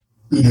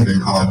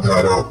Beginning On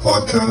That Out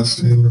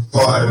podcast in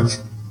 5,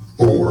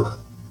 4,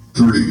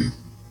 3,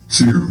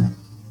 2,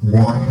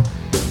 1.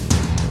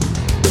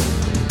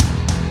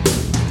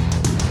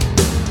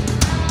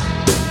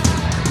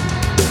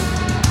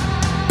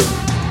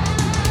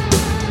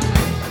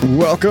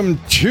 Welcome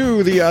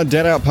to the Odd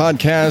Dad Out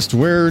podcast,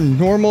 where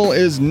normal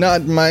is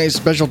not my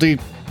specialty.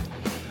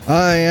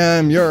 I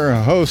am your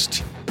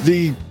host,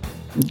 the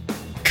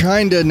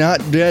kinda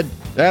not dead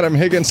Adam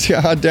Higgins, the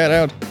Odd Dad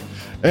Out.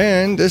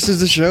 And this is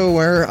the show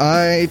where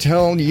I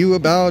tell you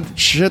about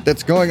shit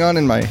that's going on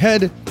in my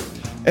head,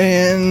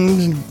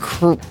 and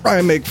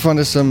I make fun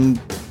of some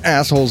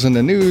assholes in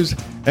the news.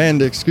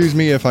 And excuse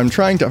me if I'm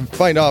trying to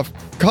fight off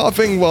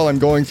coughing while I'm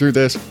going through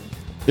this.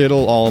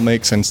 It'll all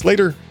make sense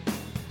later.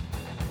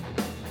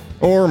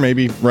 Or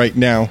maybe right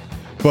now.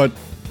 But,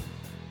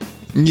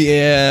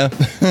 yeah.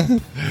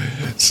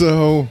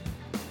 So,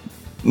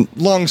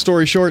 long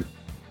story short,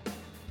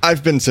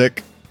 I've been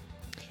sick.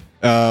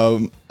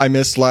 I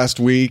missed last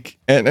week,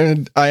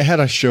 and I had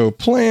a show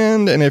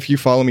planned, and if you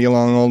follow me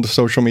along all the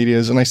social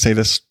medias, and I say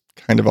this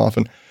kind of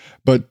often,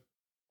 but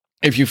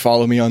if you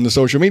follow me on the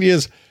social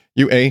medias,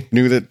 you A,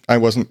 knew that I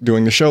wasn't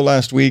doing the show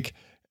last week,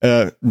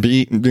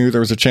 B, knew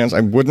there was a chance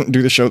I wouldn't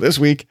do the show this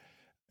week,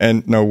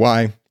 and know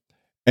why,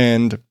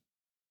 and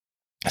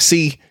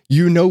C,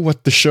 you know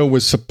what the show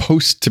was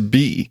supposed to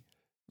be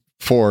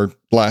for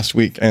last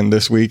week and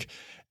this week.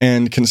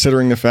 And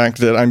considering the fact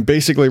that I'm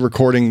basically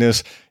recording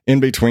this in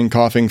between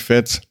coughing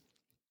fits,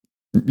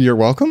 you're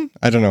welcome.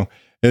 I don't know.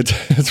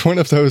 It's one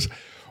of those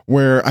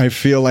where I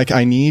feel like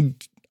I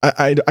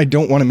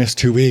don't want to miss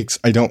 2 weeks.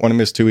 I don't want to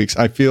miss 2 weeks.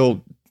 I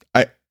feel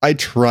I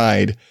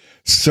tried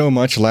so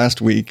much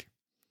last week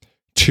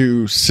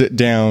to sit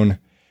down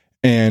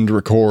and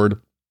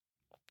record,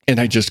 and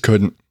I just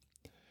couldn't.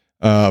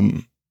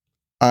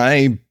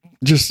 I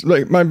just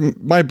like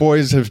my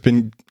boys have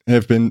been,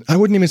 I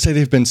wouldn't even say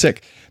they've been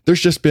sick.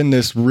 There's just been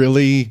this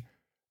really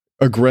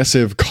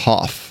aggressive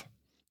cough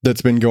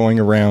that's been going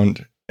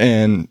around,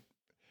 and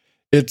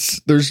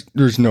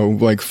there's no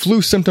like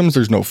flu symptoms.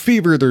 There's no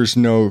fever. There's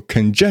no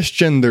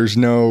congestion. There's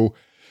none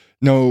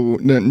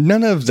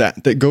of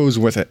that goes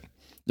with it.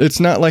 It's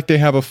not like they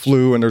have a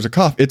flu and there's a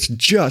cough. It's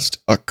just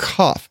a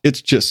cough.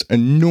 It's just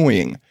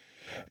annoying.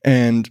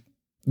 And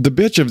the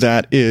bitch of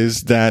that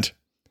is that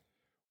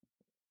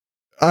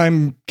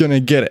I'm going to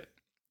get it.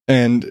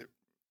 And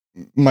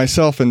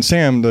myself and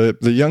Sam, the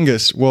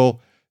youngest, well,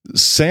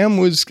 Sam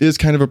is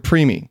kind of a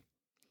preemie.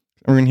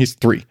 I mean, he's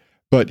 3,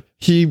 but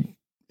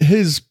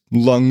his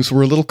lungs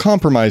were a little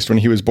compromised when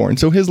he was born.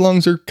 So his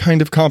lungs are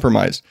kind of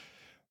compromised.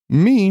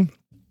 Me,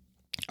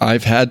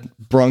 I've had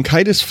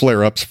bronchitis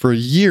flare-ups for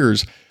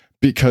years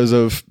because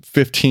of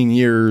 15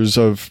 years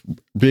of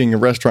being a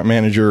restaurant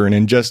manager and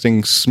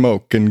ingesting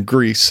smoke and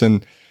grease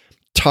and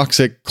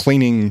toxic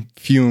cleaning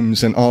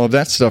fumes and all of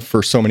that stuff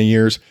for so many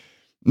years.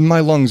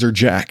 My lungs are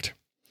jacked.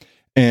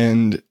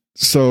 And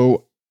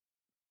so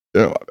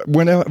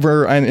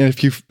whenever, and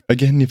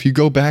if you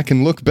go back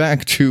and look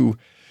back to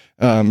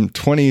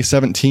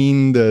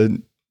 2017,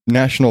 the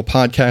National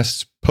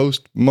Podcasts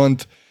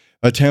post-month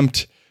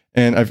attempt,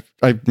 and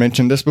I've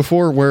mentioned this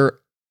before, where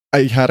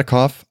I had a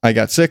cough, I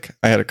got sick,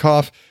 I had a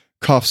cough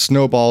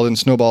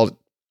snowballed,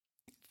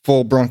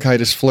 full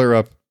bronchitis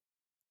flare-up.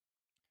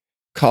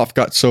 Cough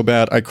got so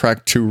bad I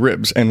cracked 2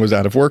 ribs and was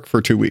out of work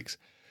for 2 weeks.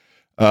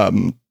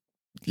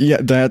 Yeah,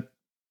 that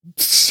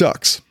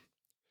sucks.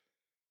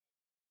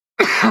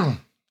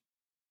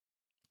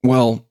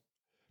 Well,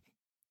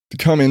 to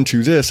come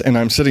into this, and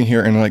I'm sitting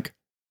here and like,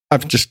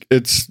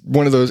 it's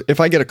one of those, if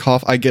I get a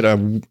cough,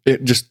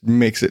 it just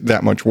makes it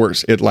that much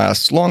worse. It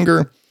lasts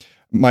longer.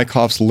 My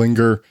coughs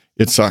linger.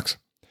 It sucks.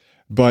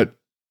 But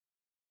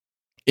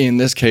in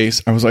this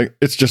case, I was like,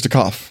 it's just a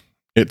cough.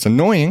 It's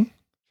annoying.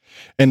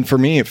 And for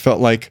me, it felt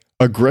like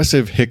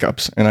aggressive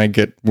hiccups, and I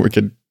get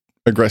wicked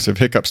aggressive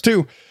hiccups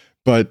too.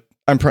 But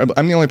I'm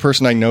the only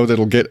person I know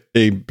that'll get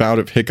a bout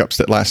of hiccups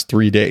that lasts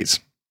 3 days.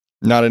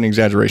 Not an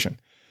exaggeration.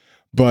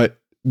 But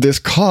this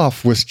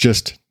cough was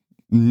just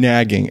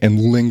nagging and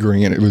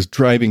lingering, and it was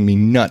driving me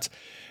nuts.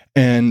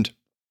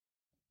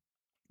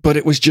 But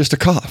it was just a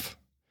cough.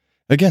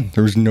 Again,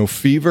 there was no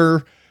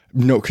fever,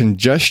 no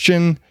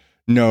congestion,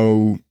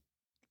 no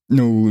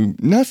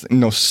nothing,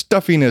 no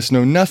stuffiness,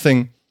 no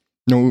nothing.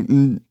 No,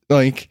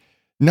 like,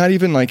 not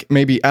even like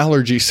maybe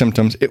allergy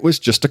symptoms. It was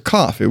just a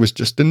cough. It was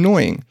just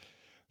annoying.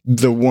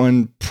 The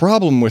one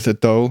problem with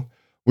it, though,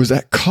 was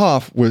that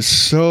cough was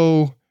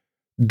so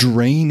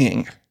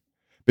draining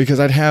because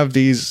I'd have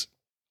these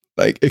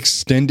like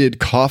extended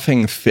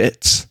coughing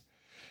fits,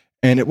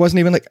 and it wasn't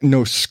even like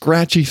no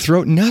scratchy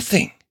throat,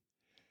 nothing.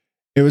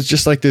 It was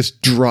just like this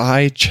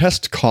dry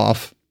chest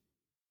cough.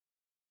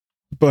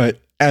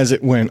 But as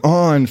it went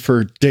on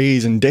for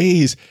days and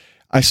days,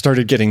 I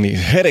started getting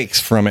these headaches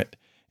from it,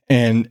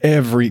 and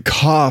every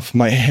cough,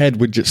 my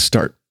head would just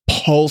start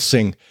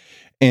pulsing,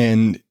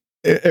 and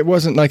it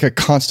wasn't like a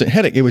constant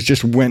headache. It was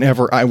just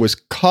whenever I was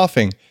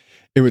coughing,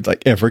 it would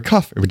like every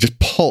cough, it would just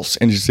pulse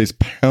and just this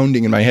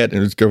pounding in my head, and it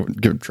was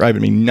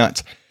driving me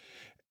nuts.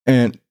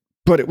 And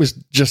but it was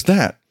just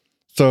that.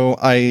 So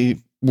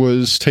I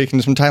was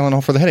taking some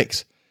Tylenol for the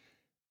headaches,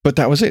 but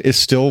that was it. It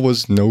still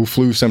was no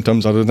flu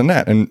symptoms other than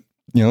that. And,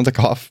 the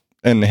cough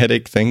and the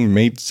headache thing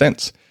made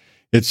sense.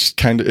 It's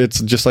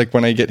just like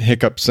when I get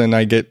hiccups and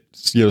I get,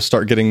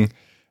 start getting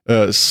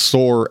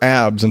sore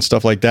abs and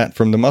stuff like that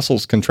from the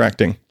muscles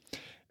contracting.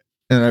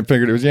 And I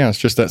figured it's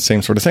just that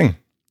same sort of thing.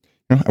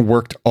 I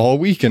worked all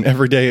week, and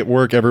every day at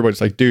work,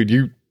 everybody's like, dude,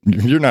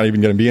 you're not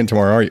even going to be in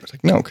tomorrow, are you? I was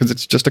like, no, because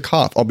it's just a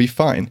cough. I'll be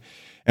fine.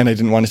 And I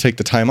didn't want to take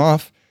the time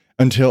off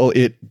until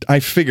I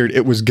figured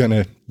it was going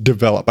to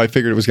develop. I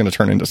figured it was going to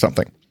turn into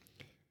something.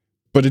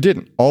 But it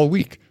didn't. All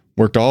week.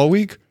 Worked all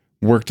week.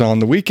 Worked on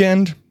the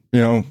weekend.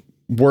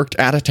 Worked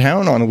out of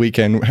town on the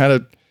weekend. Had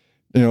a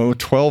 12,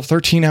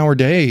 13-hour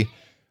day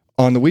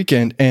on the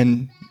weekend.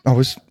 And I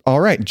was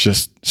all right.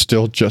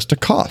 Still just a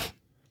cough.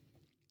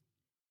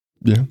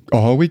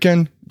 All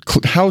weekend.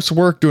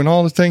 Housework. Doing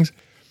all the things.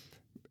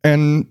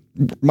 And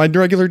my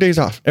regular days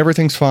off.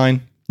 Everything's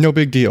fine. No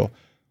big deal.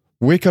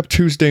 Wake up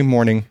Tuesday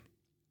morning,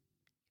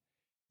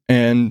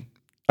 and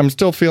I'm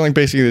still feeling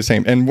basically the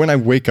same. And when I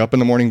wake up in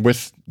the morning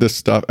with this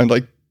stuff, and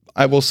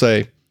I will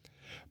say,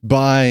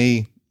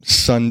 by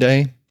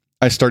Sunday,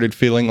 I started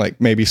feeling like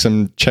maybe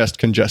some chest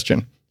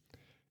congestion.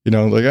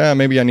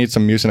 Maybe I need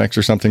some Mucinex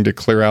or something to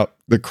clear out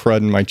the crud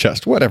in my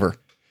chest. Whatever.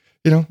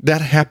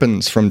 That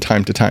happens from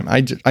time to time.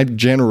 I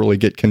generally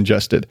get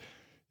congested.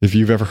 If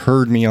you've ever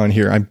heard me on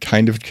here, I'm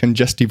kind of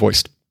congesty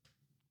voiced.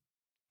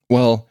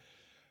 Well,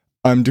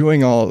 I'm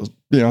doing all,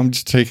 I'm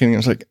just taking,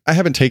 it's like, I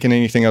haven't taken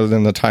anything other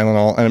than the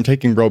Tylenol, and I'm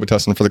taking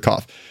Robitussin for the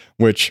cough,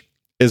 which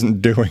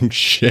isn't doing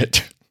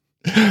shit.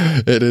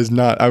 It is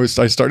not. I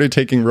started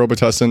taking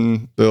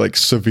Robitussin, the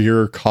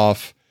severe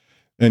cough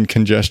and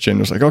congestion. It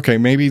was like, okay,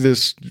 maybe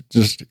this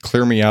just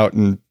clear me out,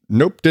 and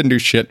nope, didn't do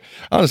shit.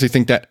 I honestly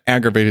think that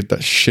aggravated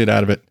the shit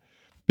out of it,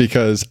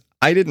 because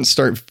I didn't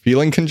start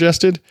feeling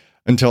congested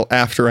until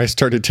after I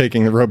started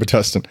taking the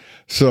Robitussin.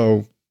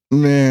 So,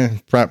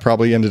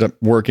 probably ended up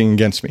working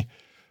against me.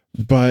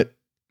 But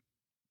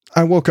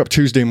I woke up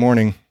Tuesday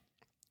morning,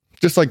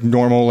 just like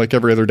normal, like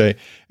every other day.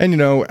 And,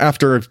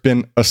 after I've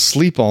been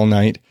asleep all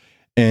night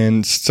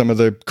and some of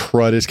the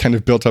crud is kind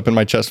of built up in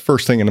my chest,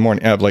 first thing in the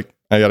morning,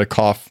 I got a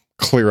cough,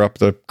 clear up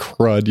the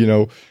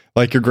crud,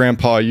 like your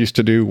grandpa used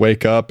to do,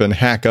 wake up and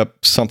hack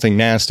up something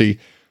nasty.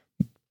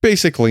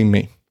 Basically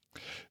me.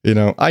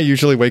 I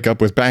usually wake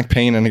up with back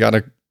pain and I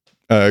got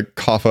a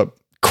cough up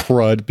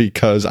crud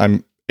because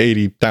I'm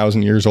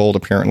 80,000 years old,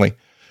 apparently.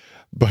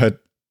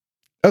 But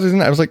other than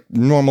that, it was like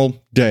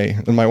normal day.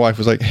 And my wife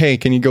was like, hey,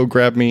 can you go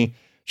grab me?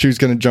 She was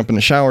going to jump in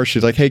the shower.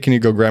 She's like, hey, can you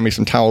go grab me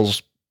some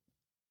towels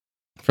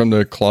from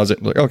the closet?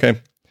 I'm like,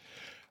 okay.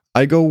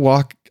 I go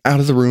walk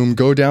out of the room,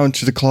 go down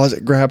to the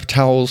closet, grab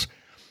towels.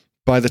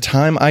 By the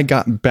time I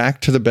got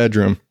back to the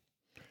bedroom,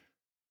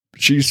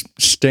 she's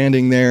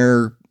standing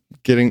there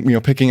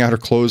picking out her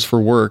clothes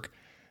for work.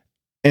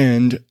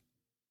 And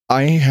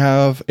I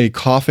have a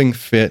coughing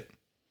fit,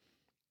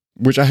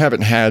 which I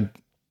haven't had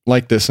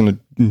like this in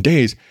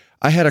days.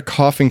 I had a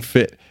coughing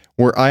fit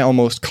where I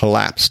almost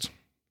collapsed.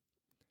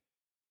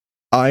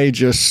 I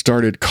just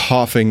started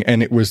coughing,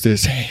 and it was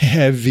this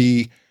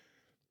heavy,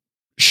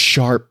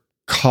 sharp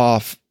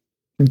cough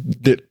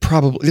that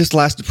this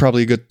lasted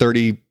probably a good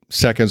 30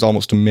 seconds,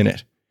 almost a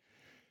minute.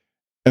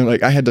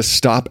 And I had to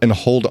stop and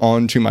hold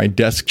on to my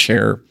desk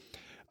chair.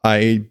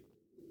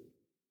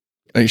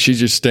 She's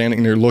just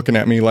standing there looking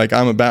at me like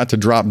I'm about to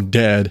drop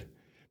dead,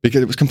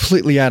 because it was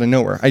completely out of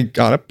nowhere. I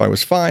got up, I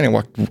was fine. I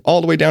walked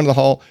all the way down to the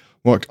hall,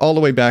 walked all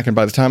the way back. And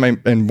by the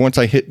time once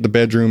I hit the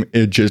bedroom,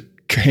 it just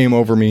came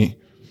over me,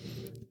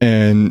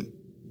 and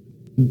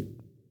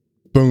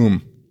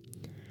boom.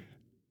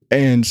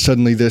 And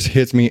suddenly this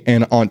hits me.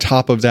 And on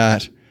top of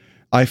that,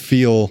 I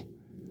feel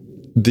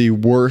the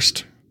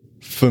worst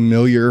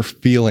familiar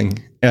feeling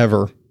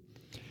ever.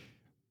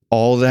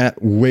 All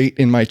that weight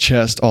in my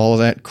chest, all of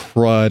that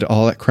crud,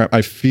 all that crap.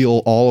 I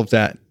feel all of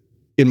that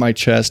in my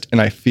chest, and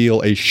I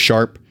feel a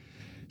sharp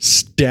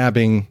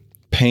stabbing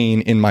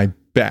pain in my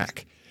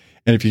back.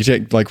 And if you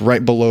take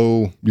right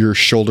below your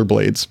shoulder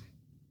blades,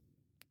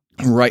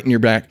 right in your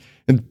back,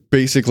 and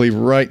basically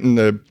right in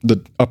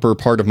the upper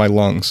part of my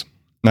lungs.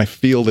 And I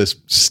feel this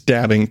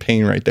stabbing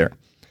pain right there.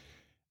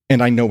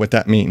 And I know what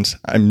that means.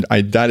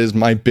 That is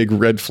my big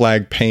red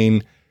flag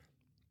pain.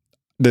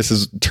 This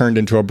has turned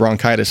into a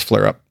bronchitis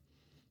flare-up.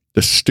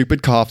 The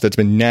stupid cough that's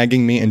been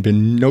nagging me and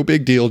been no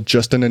big deal,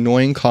 just an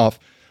annoying cough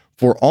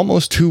for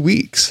almost 2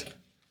 weeks,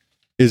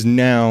 is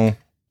now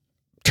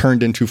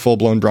turned into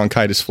full-blown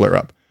bronchitis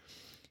flare-up.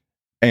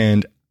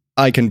 And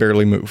I can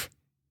barely move.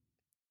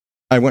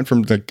 I went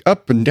from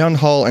up and down the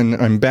hall, and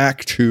I'm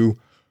back to,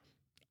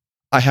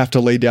 I have to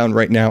lay down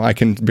right now. I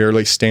can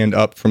barely stand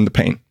up from the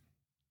pain.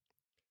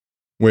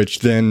 Which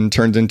then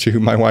turns into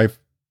my wife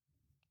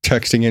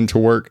texting into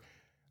work.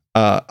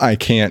 I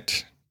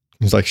can't.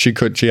 It's like she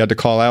had to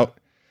call out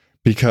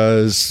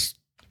because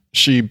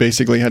she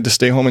basically had to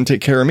stay home and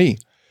take care of me.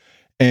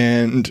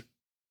 And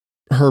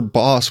her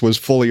boss was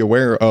fully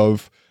aware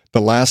of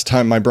the last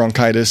time my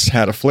bronchitis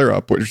had a flare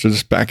up, which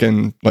was back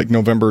in like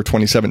November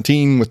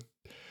 2017 with,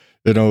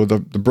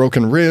 the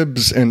broken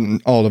ribs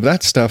and all of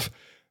that stuff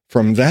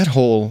from that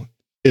whole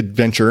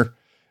adventure.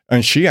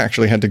 And she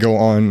actually had to go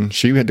on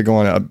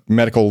a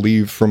medical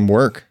leave from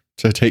work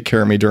to take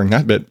care of me during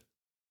that bit.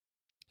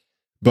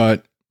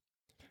 But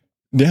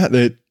yeah,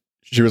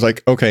 she was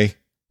like, okay,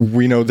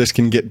 we know this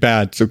can get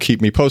bad, so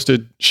keep me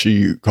posted.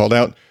 She called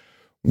out.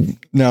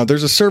 Now,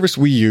 there's a service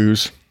we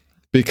use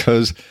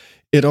because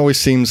it always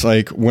seems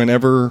like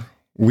whenever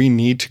we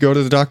need to go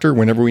to the doctor,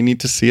 whenever we need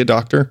to see a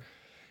doctor,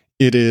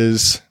 it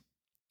is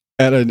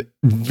at a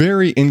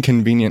very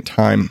inconvenient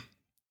time.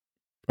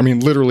 I mean,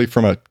 literally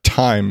from a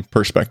time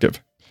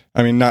perspective.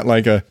 I mean, not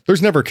like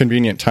there's never a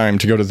convenient time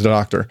to go to the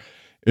doctor.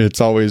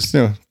 It's always,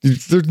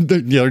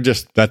 they're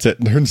just, that's it.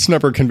 There's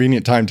never a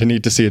convenient time to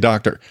need to see a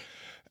doctor.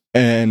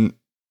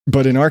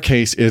 But in our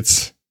case,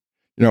 it's,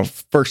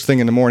 first thing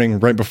in the morning,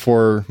 right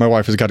before my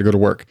wife has got to go to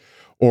work,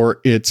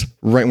 or it's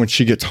right when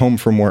she gets home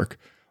from work,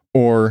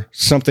 or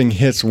something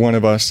hits one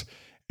of us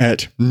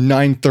at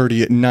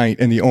 9:30 at night,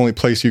 and the only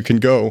place you can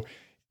go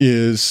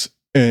is,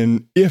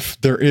 and if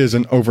there is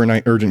an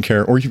overnight urgent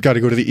care, or you've got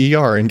to go to the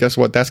ER, and guess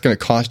what? That's going to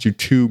cost you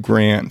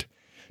 $2,000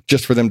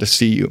 just for them to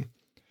see you.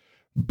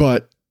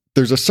 But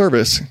there's a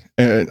service,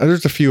 and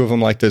there's a few of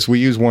them like this. We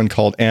use one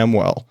called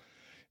Amwell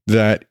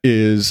that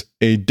is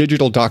a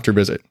digital doctor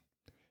visit.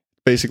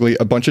 Basically,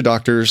 a bunch of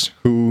doctors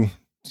who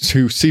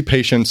see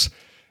patients,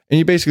 and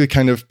you basically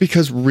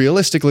because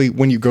realistically,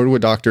 when you go to a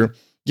doctor,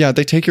 yeah,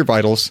 they take your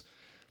vitals,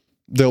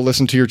 they'll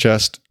listen to your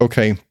chest,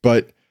 okay,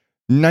 but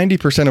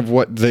 90% of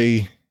what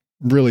they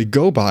really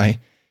go by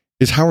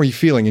is how are you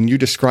feeling, and you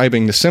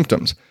describing the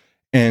symptoms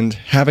and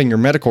having your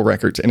medical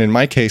records. And in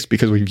my case,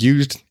 because we've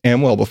used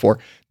Amwell before,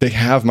 they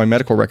have my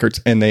medical records,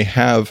 and they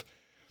have,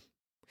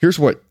 here's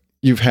what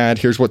you've had,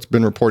 here's what's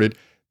been reported.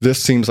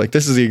 This seems like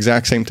this is the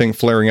exact same thing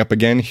flaring up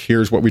again.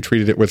 Here's what we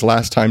treated it with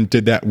last time.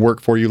 Did that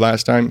work for you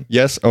last time?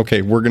 Yes.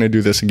 Okay, we're going to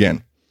do this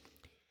again.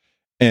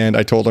 And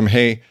I told him,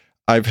 hey,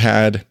 I've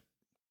had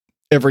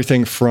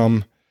everything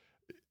from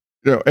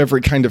every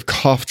kind of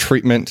cough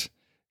treatment.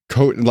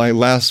 Like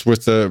last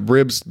with the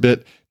ribs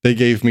bit, they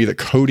gave me the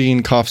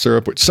codeine cough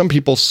syrup, which some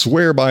people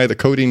swear by the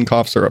codeine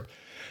cough syrup.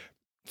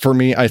 For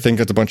me, I think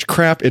it's a bunch of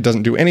crap. It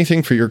doesn't do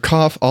anything for your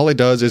cough. All it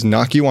does is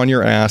knock you on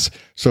your ass,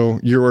 so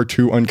you are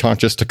too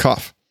unconscious to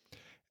cough.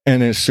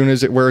 And as soon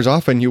as it wears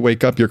off and you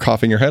wake up, you're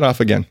coughing your head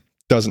off again.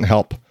 Doesn't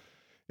help.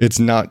 It's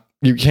not,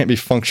 you can't be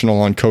functional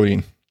on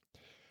codeine.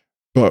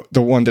 But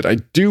the one that I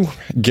do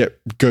get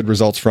good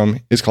results from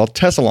is called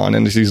Tessalon.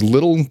 And it's these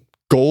little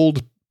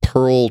gold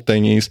pearl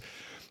thingies.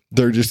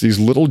 They're just these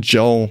little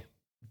gel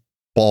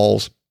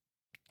balls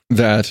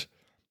that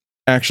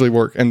actually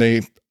work. And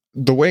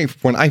the way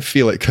when I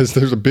feel it, because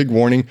there's a big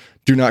warning,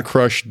 do not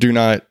crush,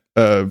 don't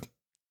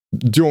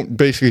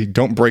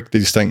break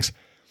these things.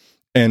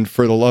 And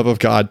for the love of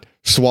God,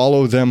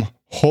 swallow them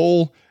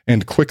whole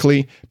and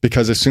quickly,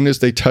 because as soon as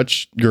they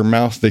touch your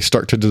mouth, they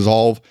start to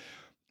dissolve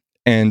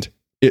and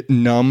it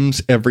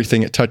numbs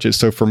everything it touches.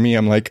 So for me,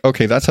 I'm like,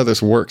 okay, that's how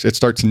this works. It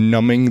starts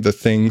numbing the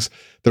things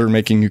that are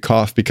making you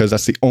cough, because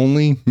that's the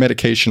only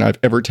medication I've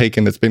ever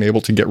taken that's been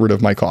able to get rid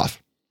of my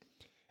cough.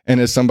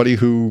 And as somebody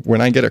who, when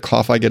I get a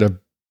cough, I get a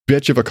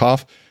bitch of a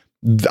cough,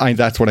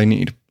 that's what I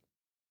need.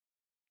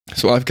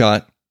 So I've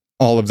got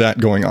all of that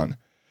going on.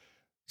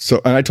 So,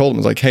 and I told him, I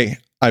was like, hey,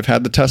 I've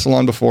had the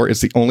Tessalon before.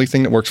 It's the only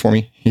thing that works for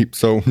me.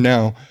 So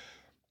now,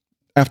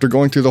 after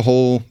going through the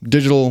whole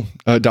digital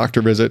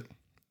doctor visit,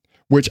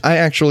 which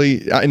I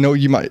know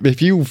you might,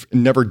 if you've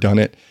never done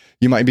it,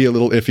 you might be a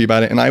little iffy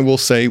about it. And I will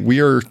say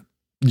we are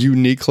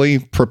uniquely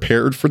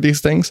prepared for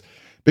these things,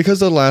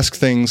 because they'll ask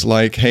things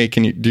like, hey,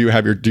 do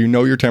you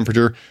know your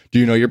temperature? Do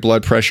you know your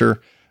blood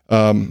pressure?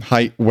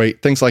 Height,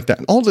 weight, things like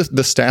that. All the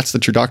stats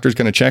that your doctor is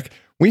going to check.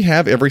 We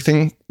have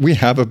everything. We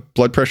have a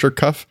blood pressure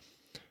cuff.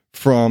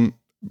 From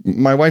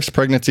my wife's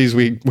pregnancies,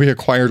 we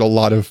acquired a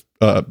lot of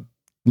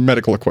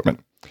medical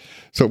equipment.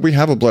 So we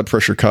have a blood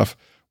pressure cuff.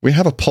 We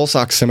have a pulse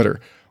oximeter.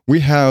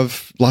 We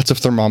have lots of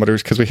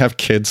thermometers because we have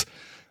kids.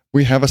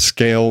 We have a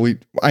scale.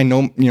 I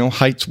know,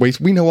 heights, weights.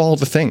 We know all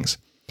the things.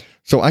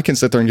 So I can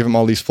sit there and give them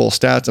all these full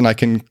stats, and I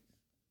can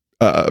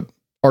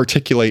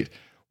articulate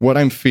what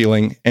I'm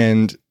feeling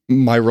and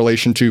my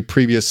relation to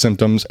previous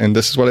symptoms. And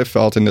this is what I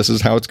felt, and this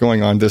is how it's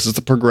going on. This is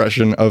the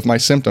progression of my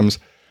symptoms.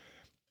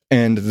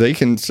 And they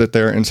can sit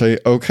there and say,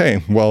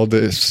 okay, well,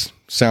 this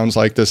sounds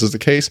like this is the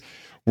case.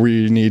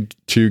 We need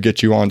to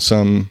get you on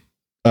some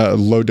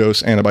low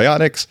dose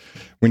antibiotics.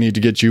 We need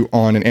to get you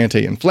on an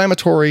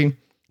anti-inflammatory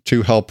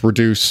to help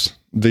reduce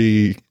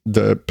the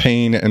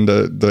pain and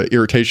the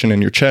irritation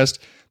in your chest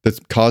that's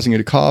causing you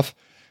to cough.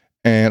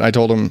 And I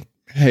told him,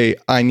 hey,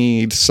 I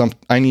need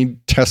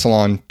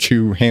Tessalon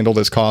to handle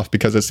this cough,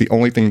 because it's the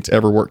only thing that's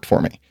ever worked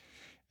for me.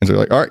 And so they're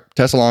like, all right,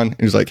 Tessalon.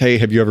 And he's like, hey,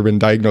 have you ever been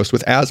diagnosed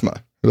with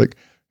asthma? We're like,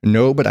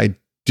 no, but I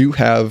do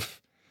have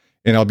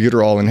an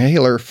albuterol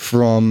inhaler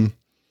from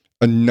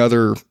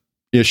another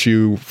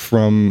issue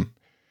from,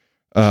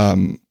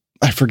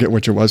 I forget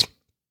which it was.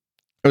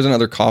 It was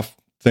another cough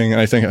thing.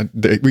 And I think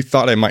we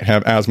thought I might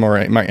have asthma or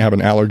I might have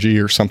an allergy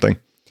or something.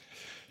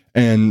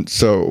 And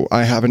so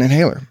I have an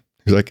inhaler.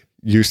 He's like,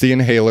 use the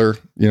inhaler,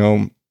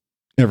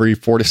 every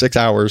 4 to 6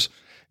 hours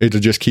to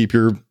just keep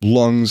your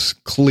lungs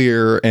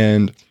clear.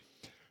 And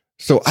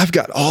so I've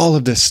got all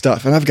of this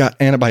stuff, and I've got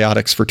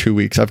antibiotics for 2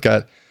 weeks. I've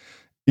got,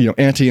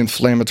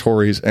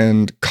 anti-inflammatories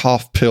and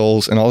cough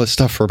pills and all this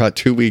stuff for about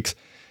 2 weeks,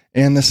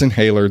 and this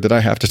inhaler that I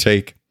have to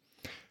take.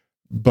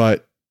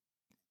 But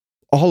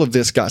all of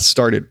this got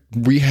started.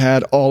 We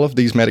had all of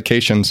these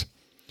medications,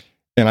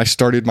 and I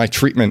started my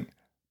treatment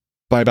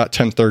by about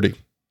 10:30,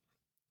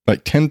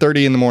 like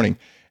 10:30 in the morning.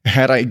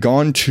 Had I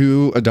gone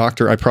to a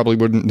doctor, I probably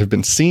wouldn't have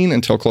been seen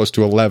until close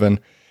to 11,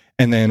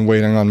 and then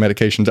waiting on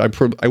medications.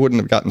 I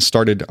wouldn't have gotten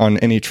started on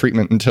any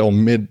treatment until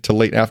mid to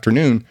late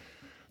afternoon.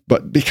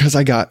 But because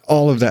I got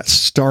all of that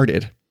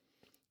started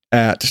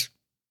at,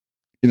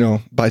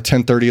 by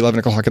 10:30, 11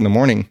 o'clock in the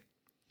morning,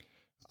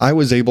 I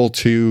was able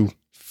to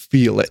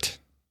feel it.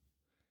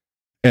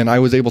 And I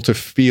was able to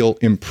feel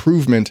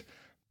improvement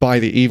by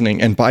the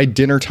evening. And by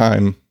dinner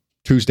time,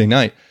 Tuesday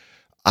night,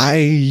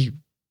 I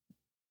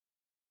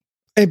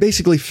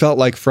basically felt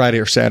like Friday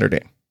or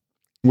Saturday,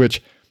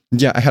 which,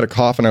 I had a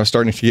cough and I was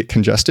starting to get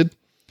congested,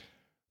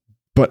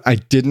 but I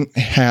didn't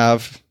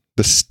have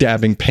the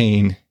stabbing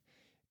pain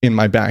in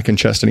my back and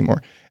chest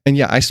anymore. And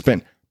I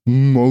spent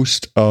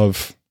most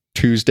of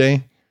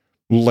Tuesday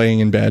laying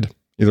in bed,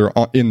 either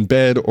in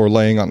bed or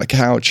laying on the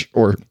couch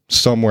or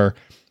somewhere.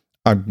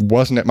 I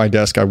wasn't at my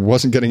desk. I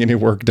wasn't getting any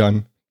work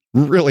done.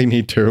 Really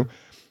need to.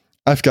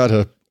 I've got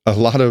a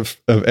lot of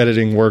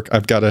editing work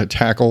I've got to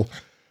tackle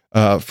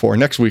for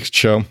next week's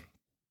show.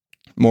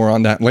 More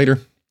on that later.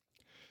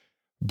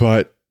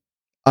 But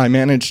I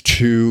managed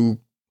to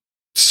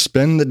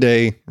spend the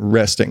day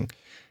resting.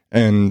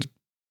 And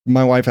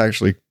my wife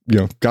actually,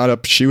 got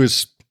up. She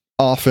was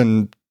off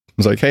and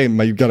was like, hey,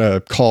 you got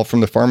a call from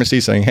the pharmacy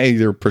saying, hey,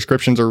 your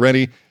prescriptions are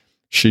ready.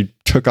 She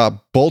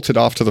bolted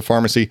off to the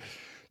pharmacy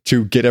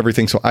to get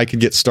everything so I could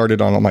get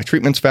started on all my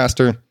treatments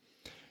faster.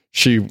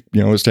 She,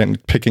 was then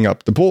picking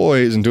up the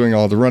boys and doing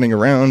all the running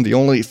around. The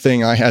only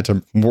thing I had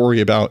to worry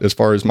about as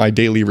far as my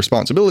daily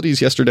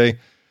responsibilities yesterday,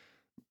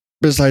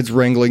 besides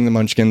wrangling the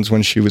munchkins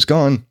when she was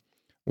gone,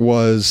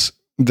 was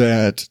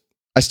that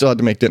I still had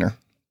to make dinner.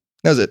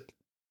 That was it.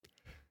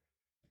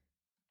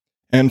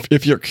 And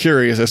if you're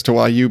curious as to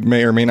why you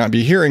may or may not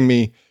be hearing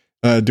me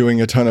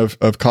doing a ton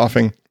of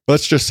coughing,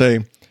 let's just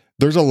say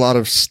there's a lot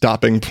of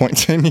stopping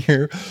points in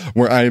here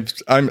where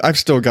I've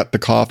still got the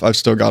cough. I've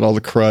still got all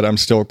the crud. I'm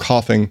still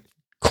coughing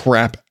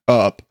crap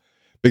up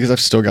because I've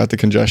still got the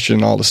congestion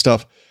and all the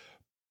stuff,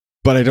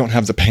 but I don't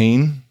have the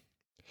pain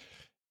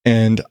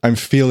and I'm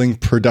feeling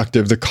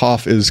productive. The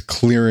cough is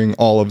clearing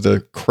all of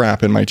the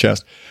crap in my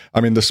chest. I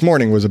mean, this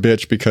morning was a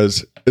bitch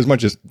because as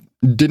much as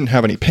didn't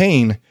have any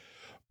pain,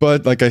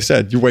 but like I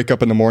said, you wake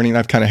up in the morning,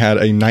 I've kind of had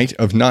a night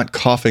of not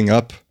coughing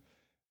up,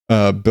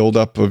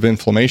 buildup of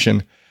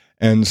inflammation.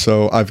 And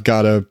so I've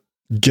got to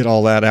get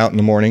all that out in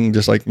the morning,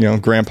 just like,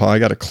 Grandpa, I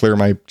got to clear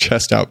my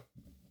chest out.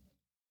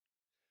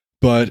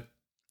 But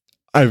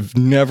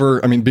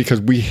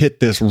because we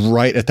hit this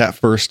right at that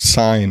first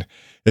sign,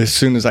 as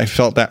soon as I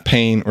felt that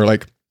pain or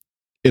like,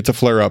 it's a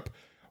flare up,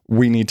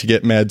 we need to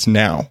get meds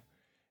now.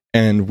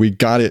 And we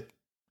got it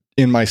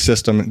in my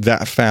system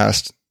that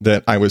fast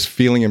that I was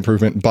feeling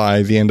improvement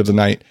by the end of the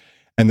night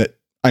and that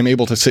I'm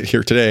able to sit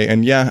here today.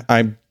 And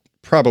I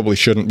probably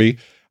shouldn't be.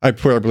 I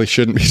probably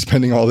shouldn't be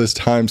spending all this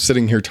time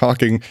sitting here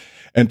talking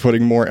and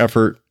putting more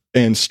effort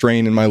and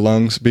strain in my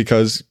lungs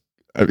because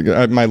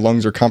my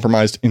lungs are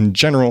compromised in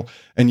general.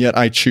 And yet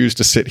I choose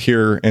to sit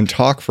here and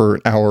talk for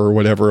an hour or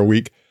whatever a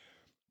week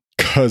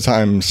because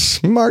I'm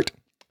smart.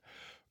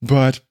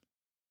 But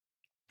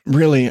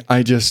really,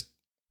 I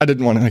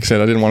didn't want to, like I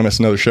said, I didn't want to miss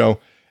another show.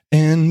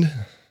 And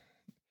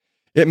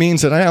it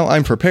means that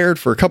I'm prepared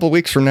for a couple of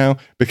weeks from now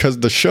because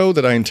the show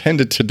that I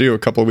intended to do a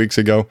couple of weeks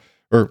ago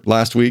or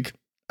last week,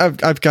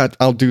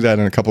 I'll do that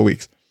in a couple of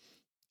weeks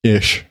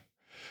ish.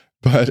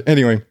 But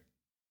anyway,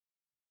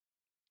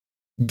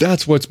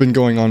 that's what's been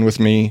going on with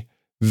me.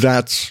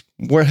 That's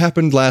what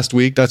happened last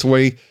week. That's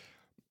why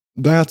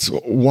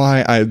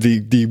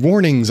the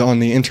warnings on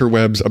the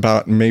interwebs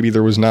about maybe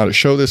there was not a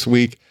show this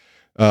week,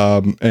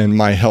 and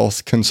my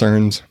health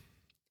concerns,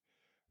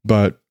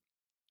 but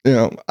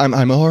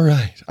I'm all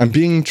right. I'm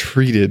being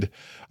treated.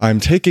 I'm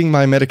taking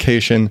my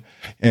medication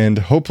and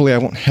hopefully I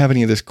won't have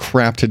any of this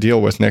crap to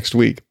deal with next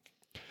week.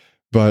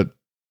 But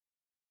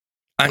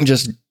I'm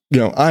just,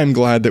 I'm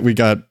glad that we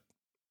got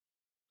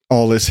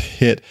all this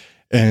hit.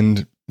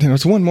 And,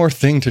 it's one more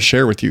thing to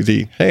share with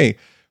you. Hey,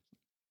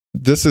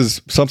 this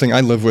is something I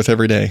live with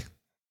every day.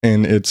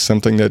 And it's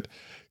something that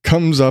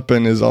comes up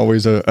and is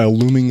always a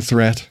looming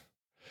threat.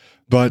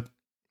 But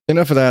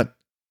enough of that.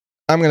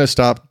 I'm going to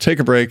stop, take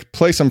a break,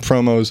 play some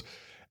promos,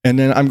 and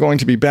then I'm going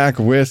to be back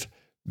with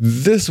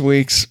this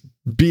week's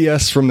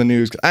BS from the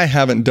news. I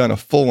haven't done a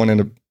full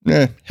one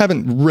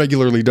haven't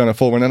regularly done a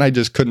full one, and I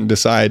just couldn't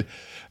decide,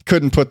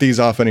 couldn't put these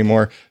off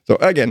anymore. So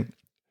again,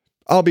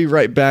 I'll be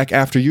right back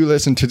after you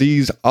listen to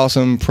these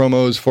awesome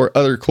promos for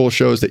other cool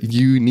shows that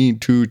you need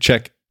to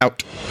check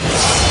out.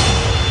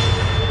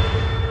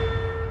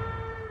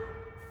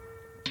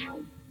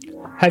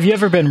 Have you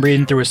ever been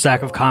reading through a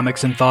stack of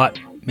comics and thought,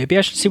 maybe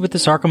I should see what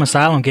this Arkham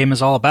Asylum game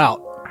is all about?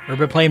 Or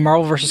been playing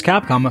Marvel vs.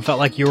 Capcom and felt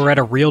like you were at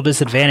a real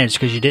disadvantage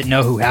because you didn't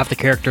know who half the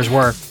characters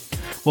were?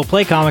 Well,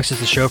 Play Comics is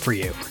the show for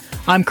you.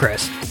 I'm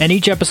Chris, and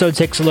each episode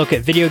takes a look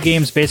at video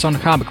games based on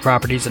comic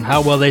properties and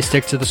how well they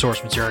stick to the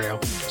source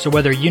material. So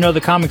whether you know the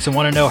comics and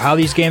want to know how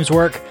these games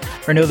work,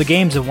 or know the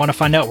games and want to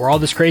find out where all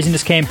this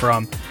craziness came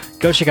from,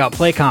 go check out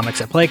Play Comics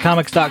at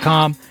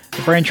playcomics.com,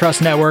 the Brain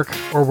Trust Network,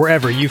 or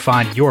wherever you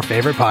find your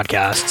favorite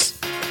podcasts.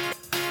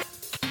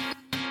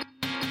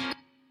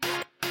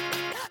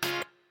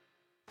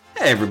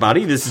 Hey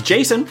everybody, this is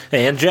Jason.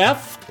 And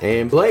Jeff.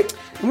 And Blake.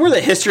 And we're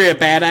the History of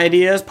Bad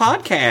Ideas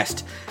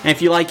podcast. And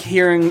if you like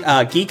hearing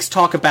geeks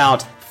talk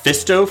about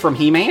Fisto from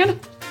He-Man,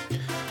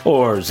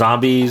 Or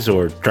zombies,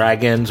 or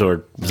dragons,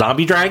 or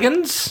zombie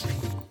dragons.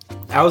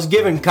 I was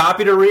given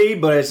copy to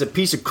read, but it's a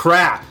piece of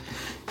crap.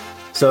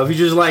 So if you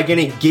just like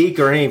any geek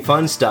or any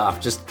fun stuff,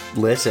 just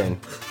listen.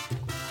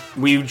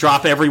 we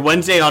drop every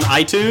Wednesday on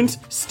iTunes,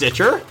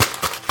 Stitcher,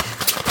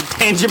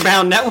 Tangent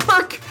Bound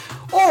Network,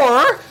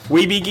 or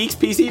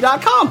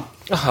WeBeGeeksPC.com.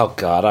 Oh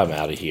God, I'm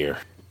out of here.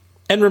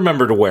 And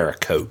remember to wear a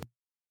coat.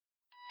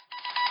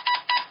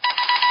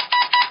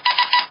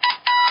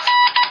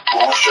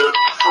 Bullshit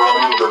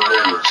from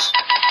the news.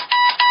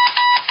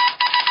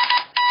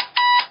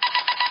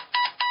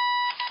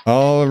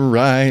 All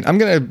right. I'm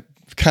going to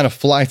kind of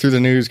fly through the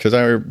news because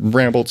I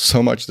rambled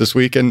so much this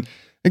week. And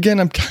again,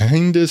 I'm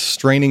kind of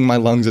straining my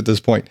lungs at this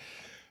point.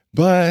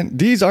 But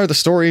these are the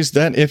stories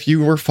that, if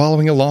you were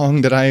following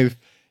along, that I've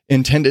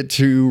intended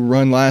to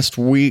run last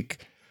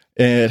week.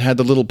 It had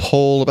the little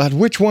poll about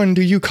which one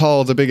do you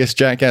call the biggest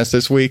jackass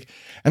this week.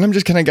 And I'm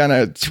just going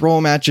to throw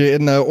them at you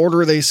in the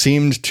order they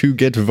seemed to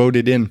get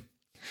voted in.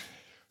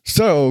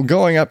 So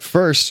going up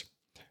first,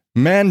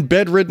 man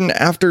bedridden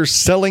after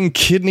selling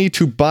kidney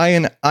to buy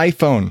an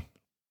iPhone.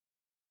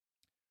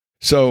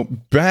 So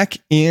back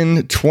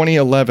in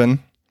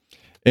 2011,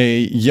 a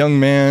young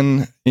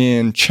man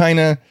in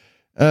China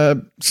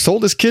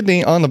sold his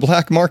kidney on the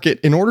black market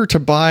in order to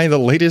buy the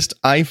latest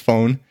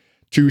iPhone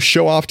to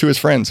show off to his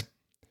friends.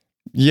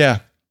 Yeah,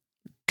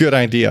 good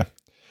idea.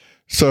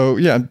 So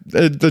yeah,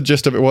 the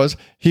gist of it was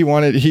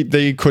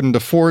they couldn't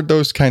afford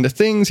those kind of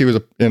things. He was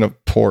in a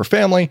poor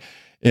family,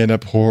 in a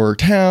poor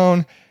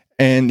town,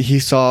 and he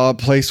saw a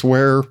place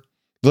where,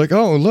 like,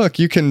 oh, look,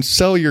 you can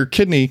sell your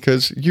kidney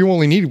because you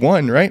only need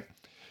one, right?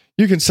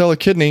 You can sell a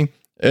kidney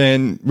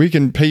and we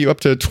can pay you up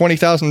to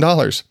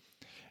 $20,000.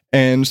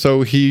 And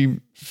so he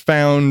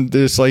found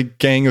this like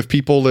gang of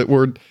people that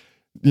would,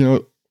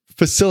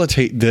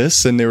 facilitate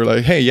this. And they were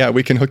like, hey, yeah,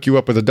 we can hook you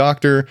up with a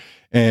doctor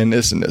and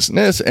this and this and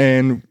this.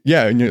 And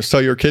yeah,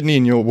 sell your kidney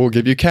and we'll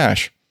give you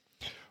cash.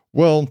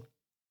 Well,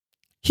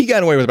 he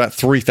got away with about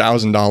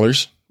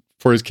 $3,000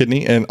 for his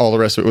kidney, and all the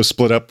rest of it was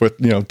split up with,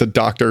 the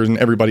doctors and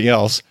everybody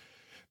else,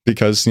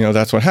 because,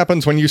 that's what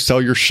happens when you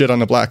sell your shit on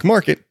the black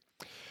market.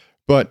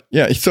 But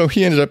yeah, so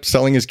he ended up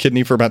selling his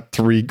kidney for about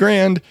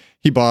 $3,000.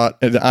 He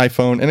bought an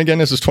iPhone. And again,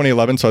 this was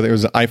 2011. So I think it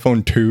was an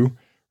iPhone 2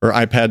 or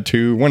iPad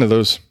 2, one of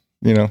those,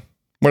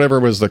 whatever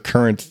was the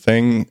current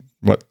thing,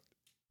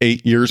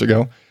 8 years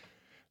ago.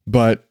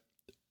 But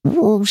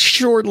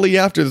shortly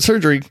after the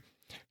surgery,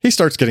 he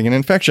starts getting an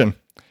infection.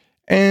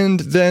 And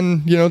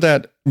then,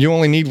 that you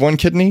only need one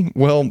kidney.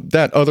 Well,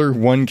 that other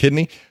one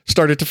kidney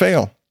started to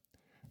fail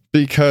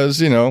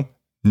because,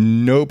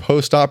 no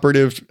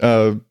post-operative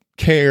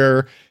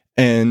care.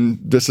 And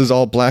this is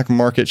all black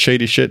market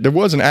shady shit. There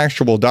was an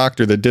actual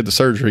doctor that did the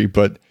surgery,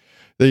 but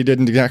they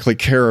didn't exactly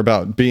care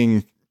about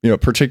being,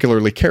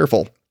 particularly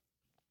careful.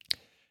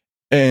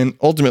 And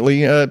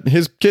ultimately,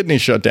 his kidney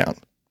shut down.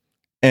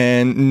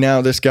 And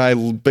now this guy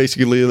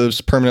basically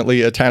lives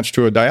permanently attached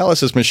to a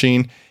dialysis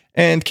machine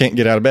and can't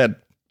get out of bed.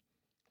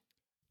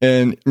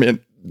 And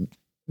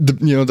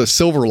the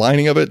silver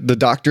lining of it, the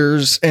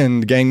doctors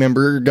and gang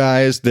member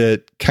guys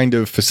that kind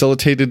of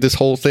facilitated this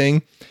whole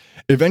thing,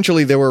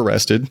 eventually they were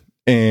arrested,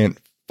 and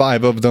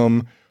 5 of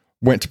them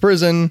went to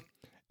prison,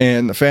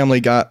 and the family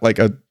got like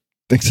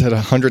they said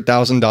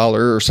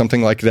 $100,000 or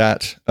something like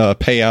that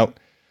payout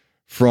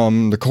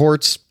from the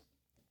courts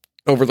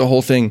over the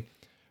whole thing.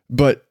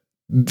 But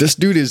this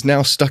dude is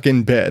now stuck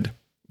in bed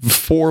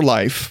for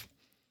life,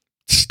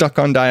 stuck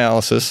on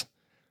dialysis,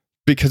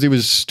 because he was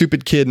a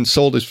stupid kid and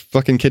sold his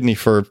fucking kidney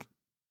for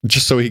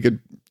just so he could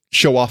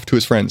show off to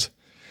his friends.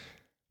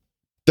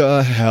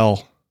 The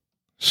hell.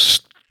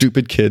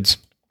 Stupid kids.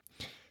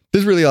 This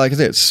is really all I can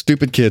say. It's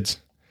stupid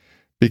kids.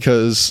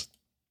 Because,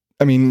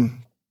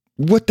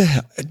 what the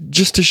hell?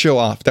 Just to show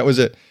off. That was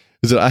it.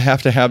 Is that I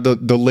have to have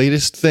the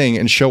latest thing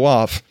and show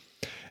off.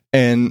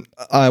 And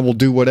I will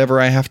do whatever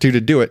I have to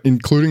do it,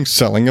 including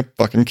selling a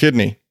fucking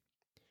kidney.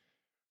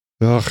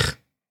 Ugh.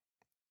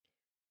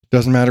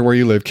 Doesn't matter where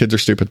you live. Kids are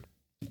stupid.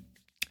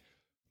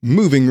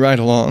 Moving right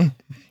along.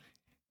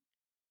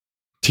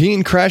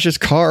 Teen crashes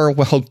car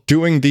while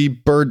doing the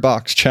Bird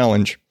Box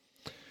challenge.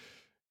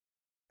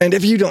 And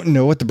if you don't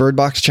know what the Bird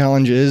Box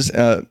Challenge is,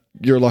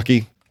 you're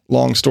lucky.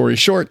 Long story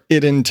short,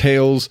 it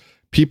entails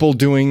people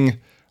doing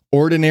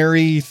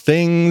ordinary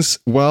things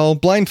while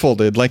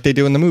blindfolded, like they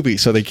do in the movie,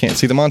 so they can't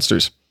see the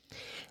monsters.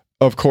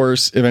 Of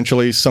course,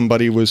 eventually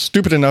somebody was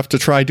stupid enough to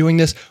try doing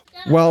this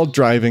while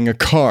driving a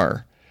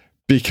car.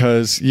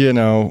 Because, you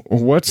know,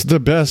 what's the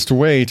best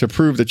way to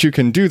prove that you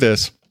can do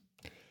this?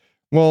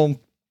 Well,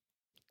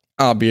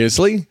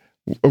 obviously,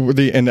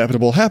 the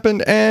inevitable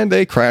happened, and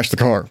they crashed the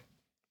car.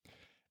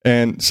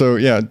 And so,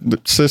 yeah,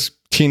 this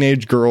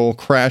teenage girl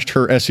crashed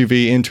her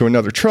SUV into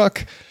another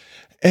truck,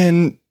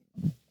 and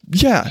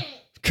yeah,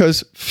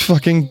 because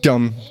fucking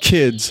dumb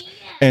kids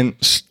and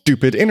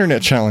stupid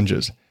internet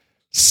challenges.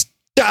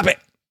 Stop it!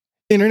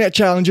 Internet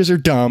challenges are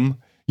dumb.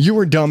 You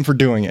were dumb for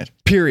doing it.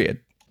 Period.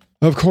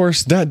 Of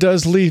course, that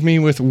does leave me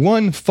with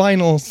one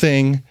final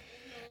thing,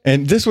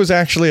 and this was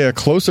actually a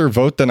closer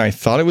vote than I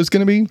thought it was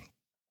going to be.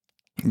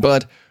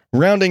 But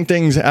rounding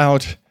things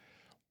out,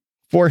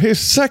 for his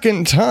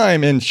second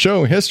time in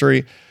show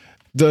history,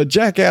 the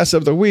Jackass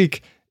of the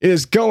Week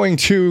is going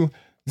to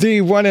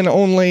the one and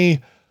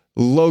only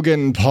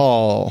Logan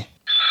Paul.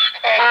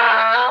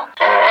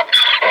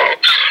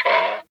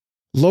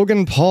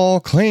 Logan Paul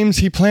claims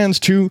he plans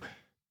to,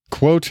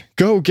 quote,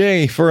 go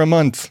gay for a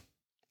month.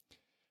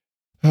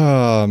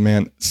 Oh,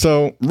 man.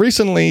 So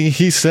recently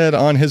he said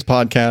on his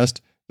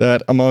podcast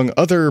that among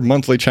other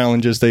monthly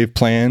challenges they've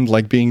planned,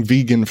 like being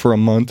vegan for a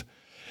month,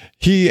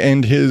 he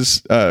and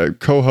his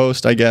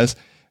co-host, I guess,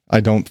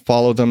 I don't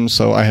follow them,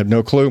 so I have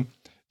no clue,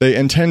 they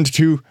intend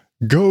to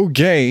go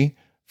gay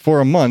for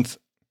a month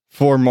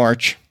for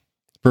March,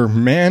 for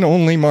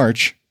man-only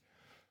March.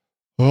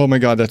 Oh my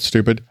god, that's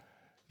stupid.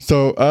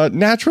 So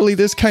naturally,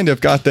 this kind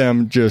of got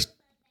them just,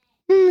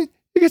 you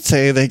could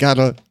say they got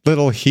a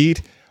little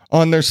heat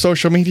on their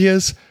social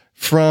medias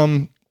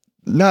from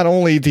not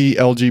only the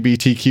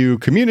LGBTQ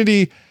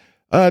community,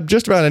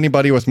 just about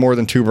anybody with more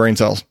than 2 brain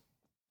cells,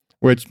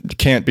 which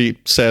can't be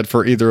said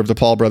for either of the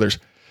Paul brothers.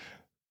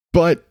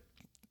 But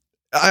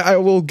I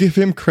will give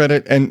him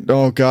credit, and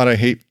oh god, I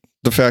hate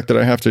the fact that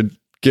I have to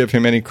give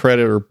him any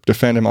credit or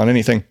defend him on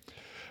anything.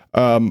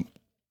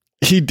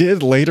 He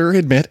did later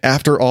admit,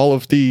 after all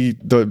of the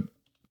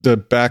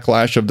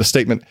backlash of the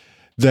statement,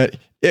 that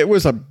it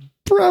was a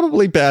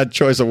probably bad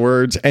choice of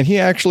words, and he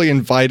actually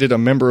invited a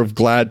member of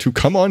GLAAD to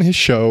come on his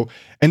show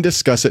and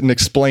discuss it and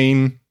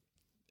explain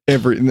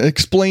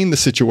the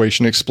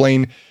situation,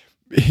 explain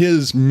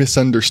his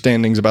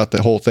misunderstandings about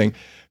the whole thing.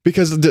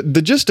 Because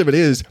the gist of it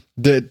is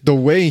that the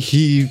way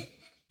he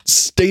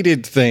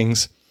stated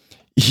things,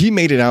 he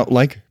made it out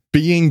like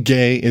being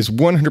gay is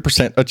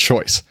 100% a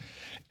choice.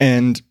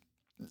 And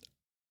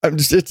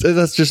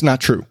that's just not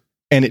true.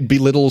 And it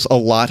belittles a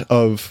lot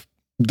of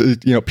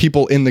the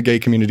people in the gay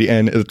community,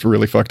 and it's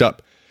really fucked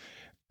up.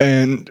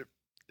 And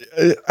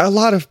a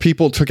lot of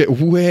people took it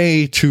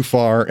way too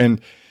far.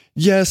 And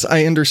yes,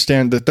 I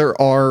understand that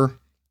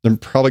I'm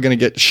probably going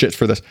to get shit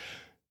for this.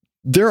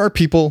 There are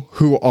people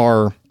who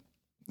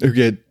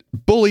get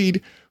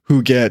bullied,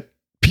 who get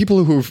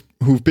people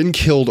who've been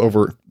killed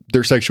over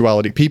their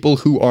sexuality, people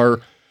who are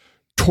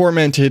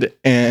tormented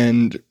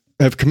and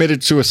have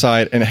committed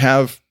suicide and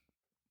have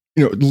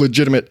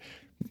legitimate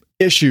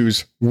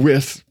issues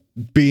with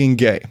being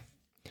gay.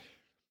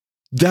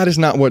 That is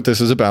not what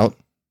this is about.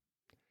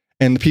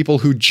 And the people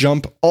who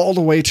jump all the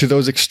way to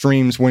those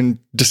extremes when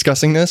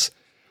discussing this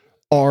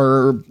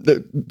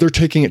they're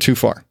taking it too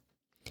far.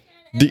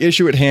 The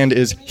issue at hand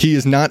is he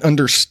is not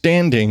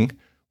understanding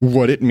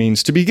what it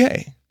means to be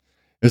gay.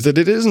 Is that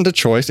it isn't a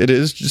choice. It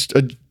is just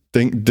a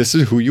thing. This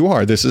is who you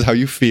are. This is how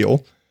you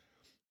feel.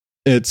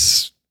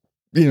 It's,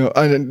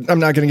 I'm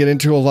not going to get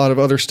into a lot of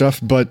other stuff,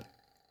 but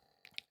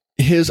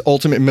his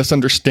ultimate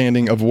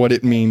misunderstanding of what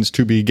it means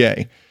to be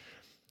gay.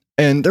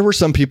 And there were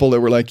some people that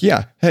were like,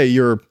 yeah, hey,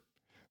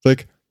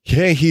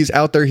 he's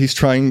out there. He's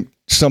trying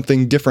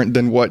something different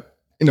than what,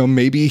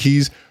 maybe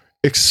he's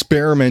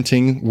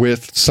experimenting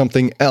with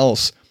something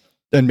else,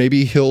 and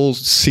maybe he'll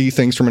see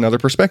things from another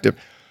perspective.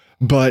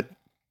 But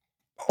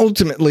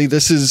ultimately,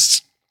 this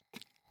is,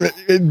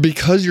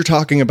 because you're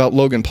talking about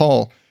Logan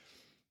Paul,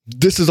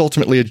 this is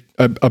ultimately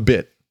a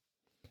bit.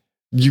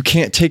 You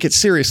can't take it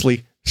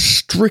seriously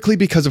strictly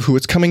because of who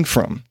it's coming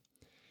from.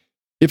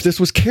 If this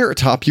was Carrot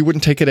Top, you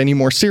wouldn't take it any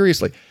more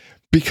seriously,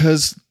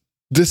 because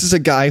this is a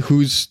guy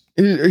whose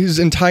his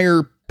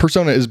entire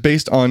persona is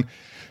based on,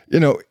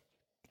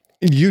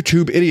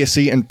 YouTube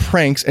idiocy and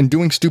pranks and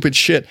doing stupid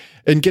shit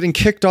and getting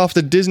kicked off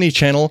the Disney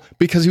Channel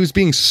because he was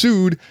being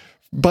sued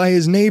by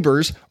his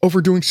neighbors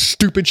over doing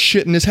stupid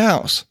shit in his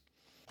house.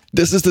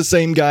 This is the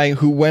same guy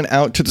who went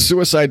out to the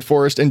suicide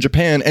forest in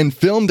Japan and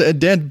filmed a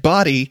dead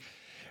body,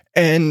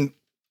 and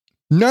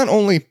not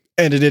only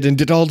edited and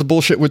did all the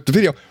bullshit with the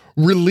video,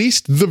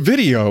 released the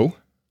video.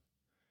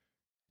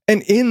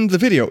 And in the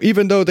video,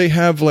 even though they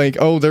have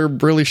they're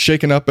really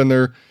shaken up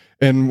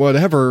and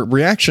whatever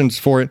reactions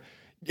for it,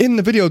 in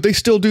the video, they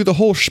still do the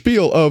whole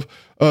spiel of,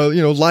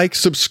 like,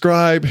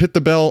 subscribe, hit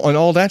the bell, and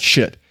all that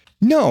shit.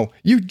 No,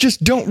 you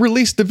just don't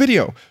release the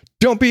video.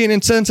 don't be an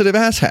insensitive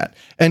asshat.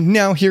 And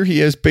now here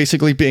he is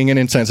basically being an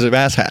insensitive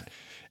asshat.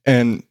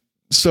 And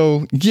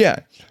so, yeah,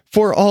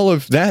 for all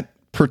of that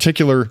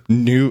particular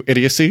new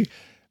idiocy,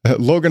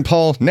 Logan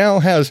Paul now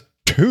has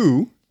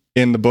 2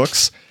 in the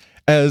books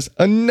as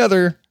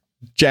another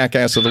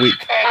jackass of the week.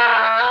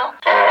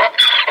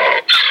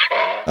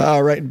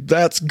 All right,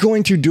 that's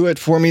going to do it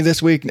for me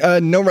this week.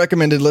 No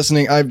recommended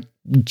listening. I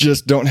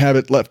just don't have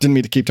it left in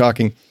me to keep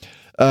talking.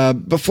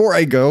 Before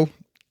I go,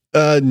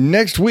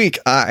 next week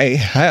I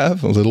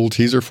have a little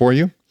teaser for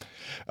you.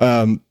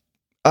 I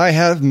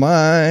have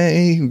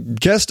my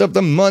guest of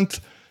the month.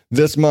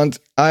 This month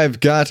I've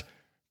got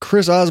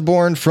Chris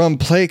Osborne from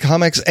Play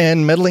Comics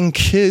and Meddling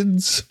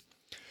Kids,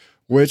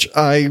 which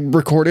I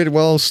recorded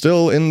while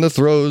still in the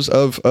throes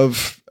of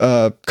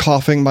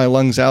coughing my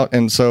lungs out,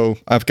 and so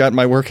I've got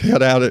my work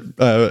cut out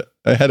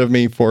ahead of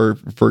me for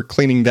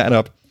cleaning that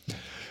up.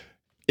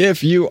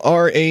 If you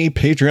are a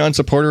Patreon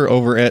supporter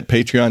over at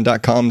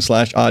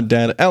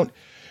patreon.com/odddadout,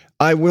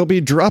 I will be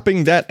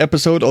dropping that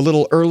episode a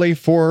little early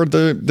for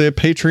the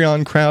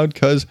Patreon crowd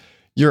because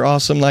you're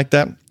awesome like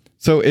that.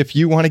 So if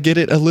you want to get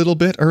it a little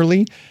bit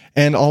early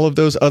and all of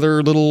those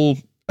other little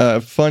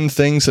fun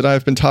things that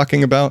I've been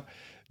talking about,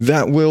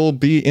 that will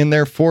be in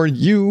there for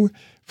you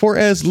for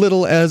as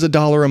little as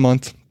 $1 a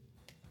month.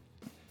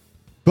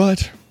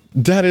 But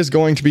that is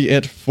going to be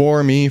it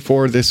for me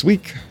for this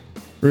week.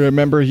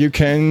 Remember, you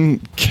can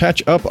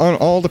catch up on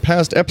all the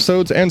past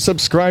episodes and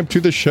subscribe to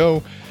the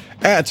show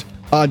at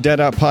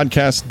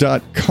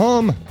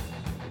odddadoutpodcast.com.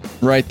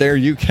 Right there,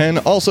 you can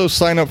also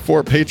sign up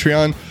for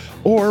Patreon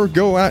or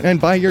go out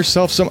and buy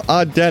yourself some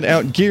Odd Dad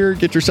Out gear.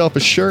 Get yourself a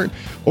shirt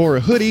or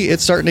a hoodie.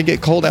 It's starting to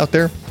get cold out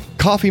there.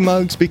 Coffee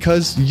mugs,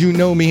 because you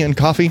know me and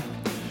coffee.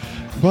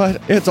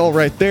 But it's all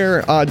right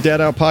there,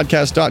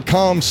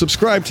 odddadoutpodcast.com.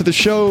 Subscribe to the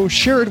show,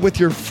 share it with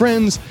your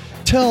friends,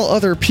 tell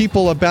other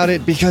people about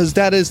it, because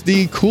that is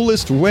the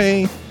coolest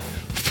way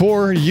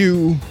for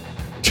you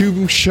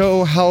to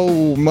show how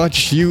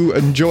much you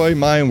enjoy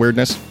my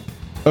weirdness.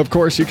 Of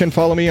course, you can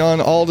follow me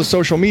on all the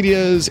social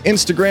medias,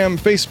 Instagram,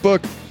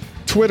 Facebook,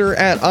 Twitter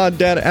at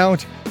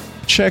OddDadOut.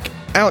 Check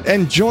out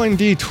and join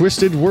the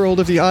Twisted World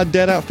of the Odd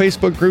Dad Out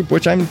Facebook group,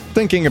 which I'm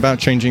thinking about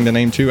changing the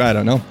name to. I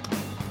don't know.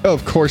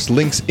 Of course,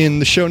 links in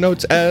the show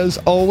notes as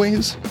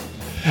always.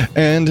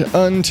 And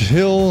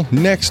until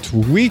next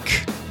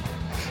week,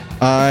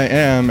 I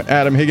am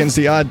Adam Higgins,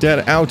 the Odd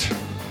Dad Out.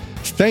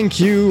 Thank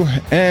you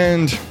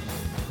and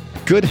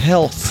good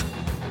health.